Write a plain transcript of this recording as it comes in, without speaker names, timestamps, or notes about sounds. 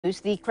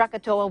The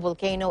Krakatau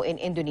volcano in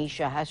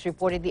Indonesia has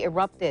reportedly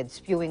erupted,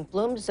 spewing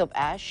plumes of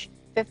ash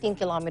 15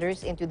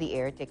 kilometers into the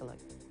air. Take a look.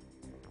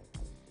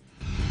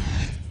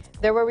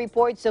 There were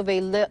reports of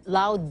a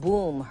loud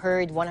boom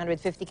heard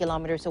 150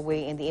 kilometers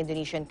away in the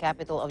Indonesian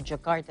capital of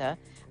Jakarta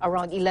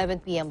around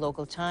 11 p.m.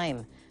 local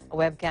time. A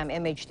webcam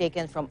image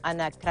taken from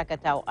Anak,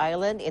 Krakatau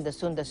Island in the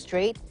Sunda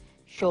Strait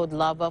showed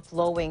lava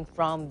flowing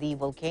from the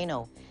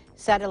volcano.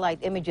 Satellite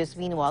images,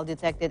 meanwhile,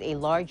 detected a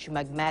large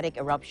magmatic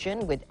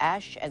eruption with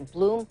ash and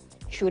plume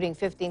shooting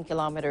 15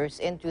 kilometers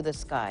into the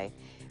sky.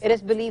 It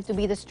is believed to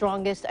be the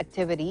strongest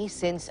activity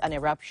since an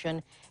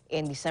eruption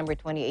in December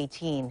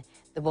 2018.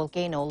 The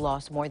volcano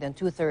lost more than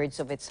two-thirds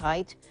of its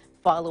height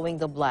following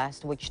the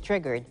blast, which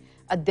triggered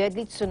a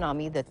deadly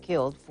tsunami that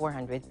killed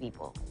 400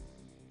 people.